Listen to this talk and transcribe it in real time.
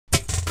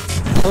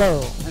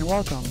Hello and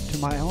welcome to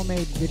my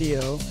homemade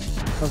video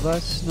of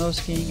us snow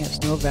skiing at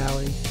Snow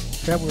Valley,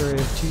 February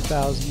of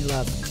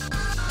 2011.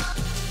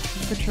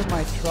 Picture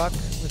my truck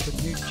with the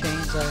new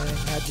chains I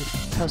had to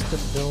custom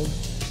build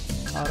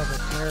out of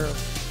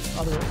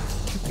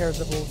two pairs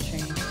of old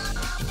chains.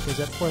 Because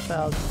at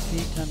 4,000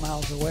 feet, 10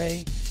 miles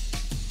away,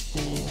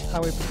 the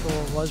Highway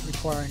Patrol was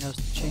requiring us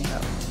to chain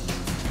up.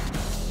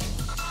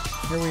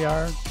 Here we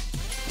are.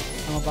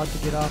 I'm about to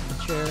get off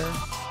the chair,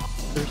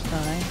 first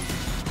time.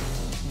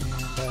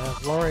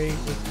 Lori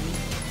with me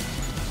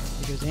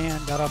because Ann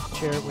got off the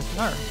chair with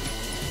Narf.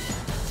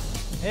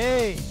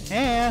 Hey,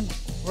 Ann,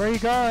 where are you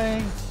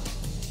going?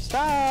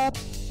 Stop!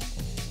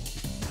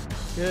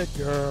 Good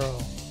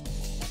girl.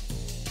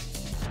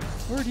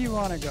 Where do you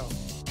want to go?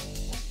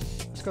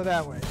 Let's go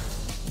that way.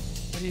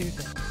 What do you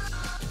think?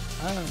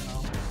 I don't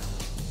know.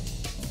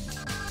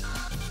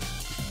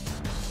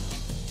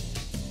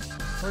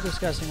 We're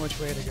discussing which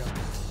way to go.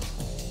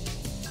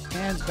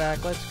 Ann's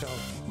back, let's go.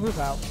 Move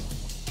out.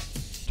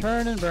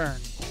 Turn and burn.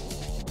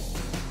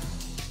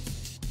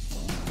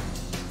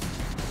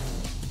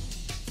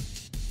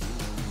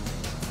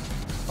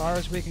 As far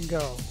as we can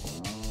go.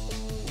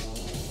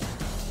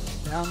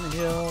 Down the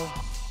hill,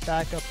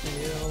 back up the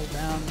hill,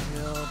 down the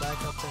hill,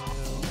 back up the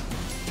hill.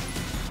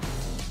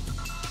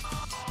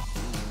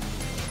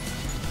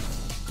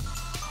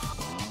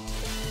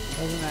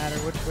 Doesn't matter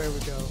which way we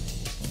go,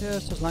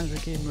 just as long as we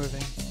keep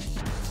moving.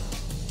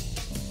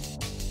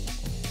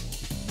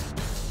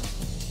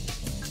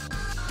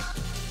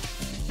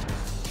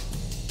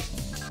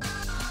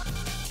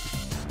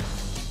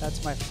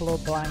 That's my flow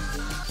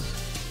bindings.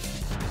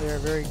 They are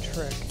very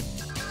trick.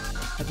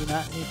 I do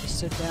not need to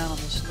sit down on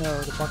the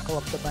snow to buckle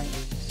up the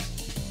bindings.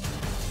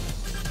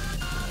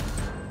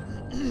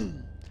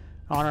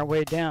 On our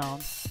way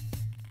down,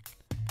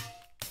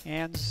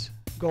 Ann's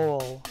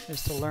goal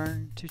is to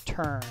learn to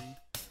turn,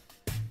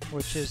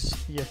 which is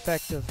the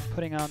effect of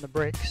putting on the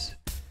brakes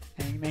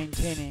and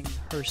maintaining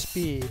her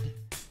speed.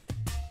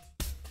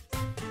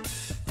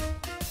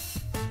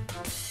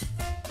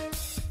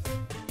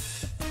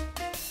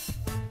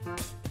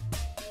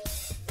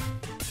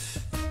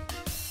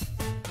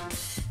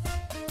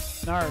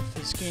 Narf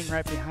is skiing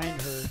right behind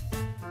her,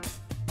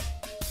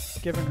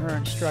 giving her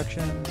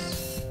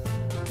instructions,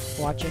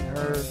 watching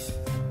her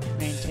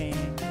maintain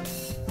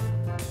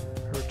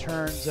her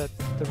turns at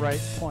the right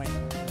point.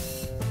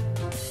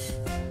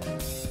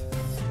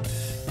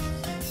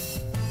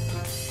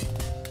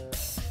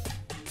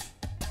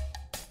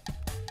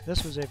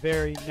 This was a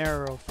very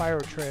narrow fire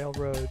trail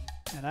road,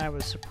 and I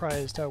was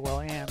surprised how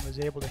well Ann was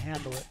able to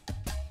handle it.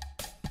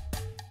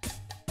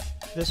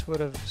 This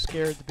would have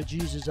scared the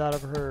bejesus out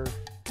of her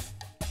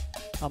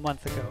a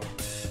month ago.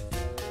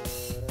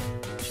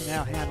 She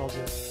now handles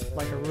it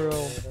like a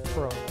real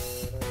pro.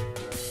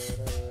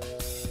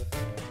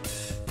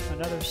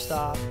 Another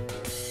stop,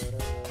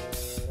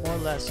 more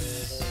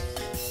lessons,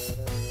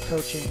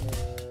 coaching.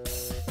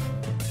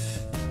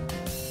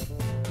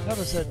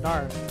 Notice that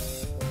Narf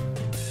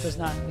does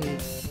not need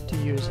to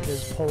use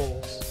his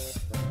poles.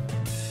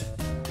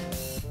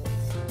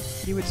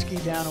 He would ski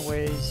down a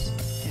ways,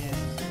 and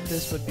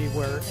this would be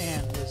where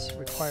Ann was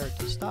required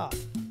to stop.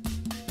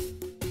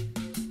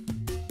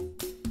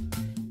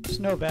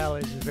 Snow Valley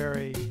is a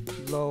very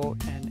low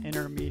and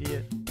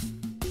intermediate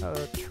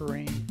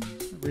terrain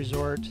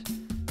resort.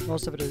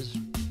 Most of it is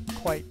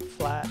quite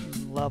flat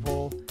and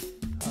level.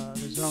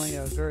 There's only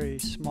a very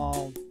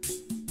small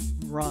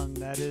run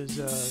that is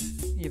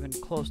even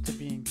close to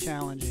being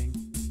challenging.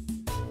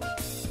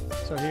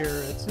 So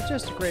here, it's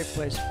just a great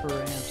place for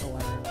Ann to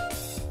learn.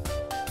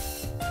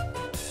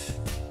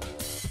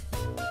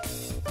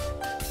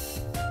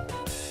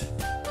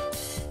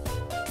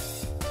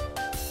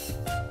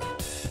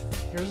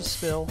 Here's a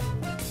spill,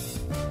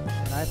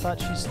 and I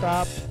thought she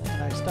stopped,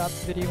 and I stopped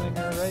videoing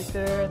her right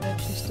there, and then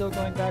she's still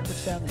going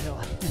backwards down the hill.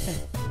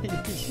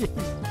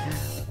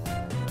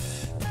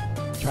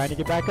 Trying to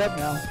get back up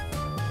now.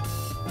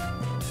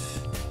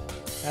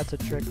 That's a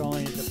trick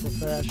only the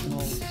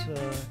professionals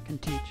can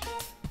teach.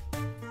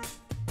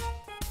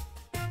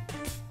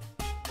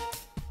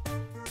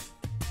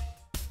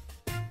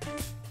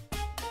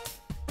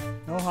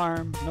 No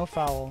harm, no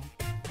foul.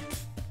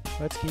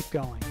 Let's keep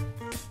going.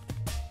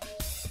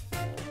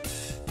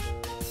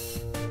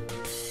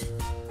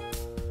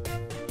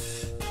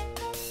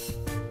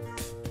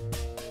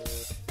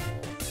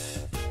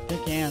 I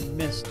think Ann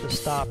missed the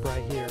stop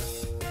right here.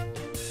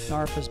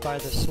 Narf is by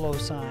the slow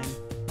sign,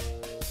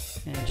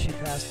 and she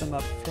passed them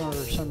up for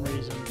some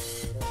reason.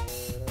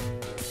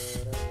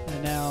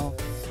 And now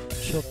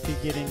she'll be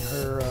getting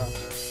her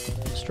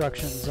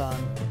instructions on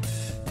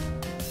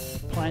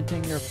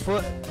planting your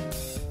foot,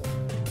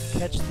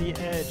 catch the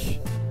edge,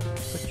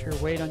 put your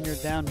weight on your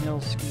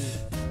downhill ski.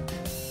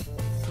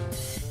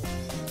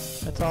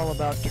 That's all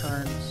about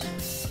turns.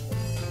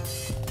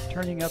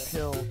 Turning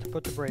uphill to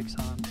put the brakes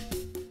on.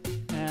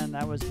 And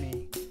that was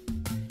me.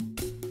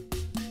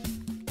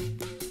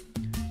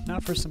 Now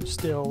for some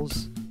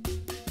stills,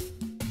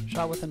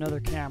 shot with another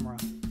camera.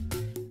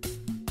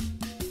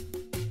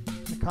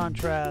 The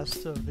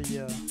contrast of the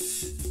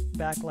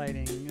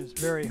backlighting is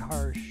very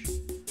harsh.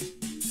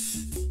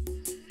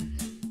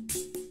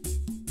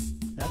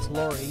 That's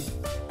Lori,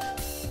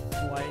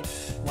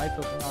 wife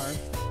of Narf.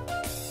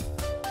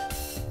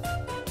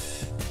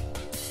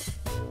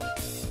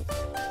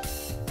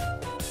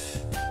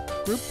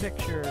 Group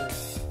picture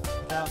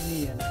without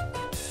me in it.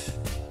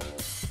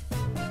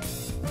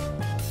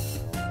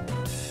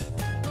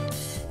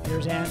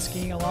 Here's Anne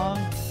skiing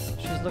along.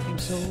 She's looking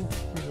so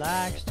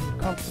relaxed and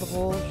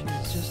comfortable.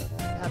 She's just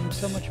having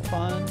so much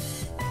fun.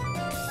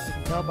 You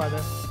can tell by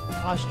the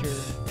posture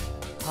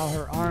how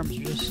her arms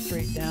are just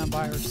straight down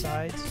by her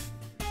sides.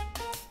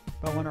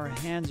 But when her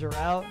hands are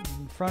out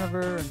in front of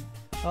her and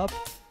up,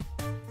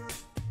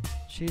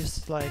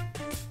 she's like,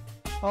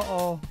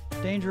 uh-oh,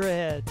 danger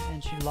ahead,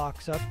 and she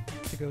locks up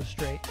to go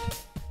straight.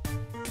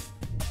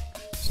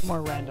 Some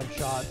more random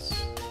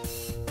shots,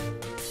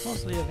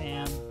 mostly of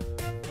Anne,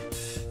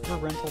 her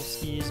rental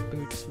skis,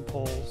 boots, and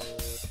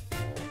poles.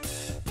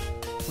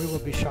 We will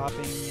be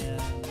shopping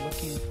and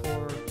looking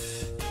for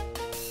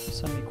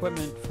some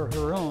equipment for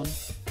her own.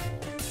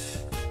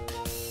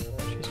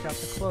 She's got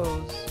the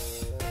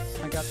clothes.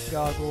 I got the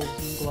goggles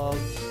and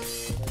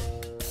gloves,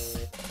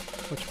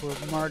 which were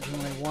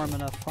marginally warm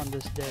enough on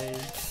this day.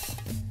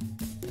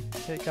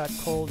 It got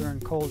colder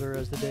and colder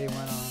as the day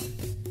went on.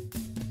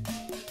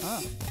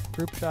 Ah,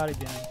 group shot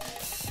again.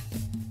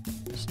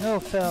 The snow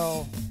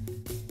fell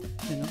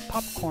in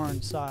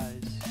popcorn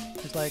size.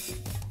 It's like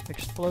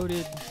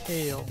exploded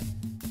hail.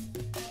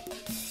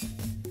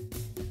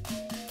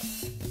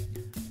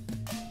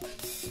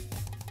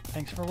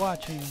 Thanks for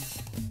watching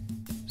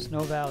Snow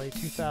Valley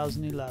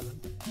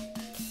 2011.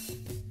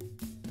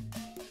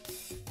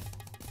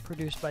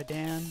 Produced by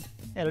Dan,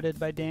 edited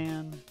by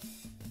Dan,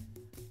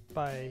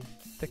 by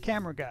the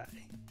camera guy,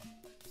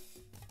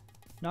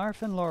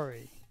 Narf and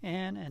Lori,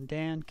 Ann and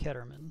Dan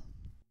Ketterman.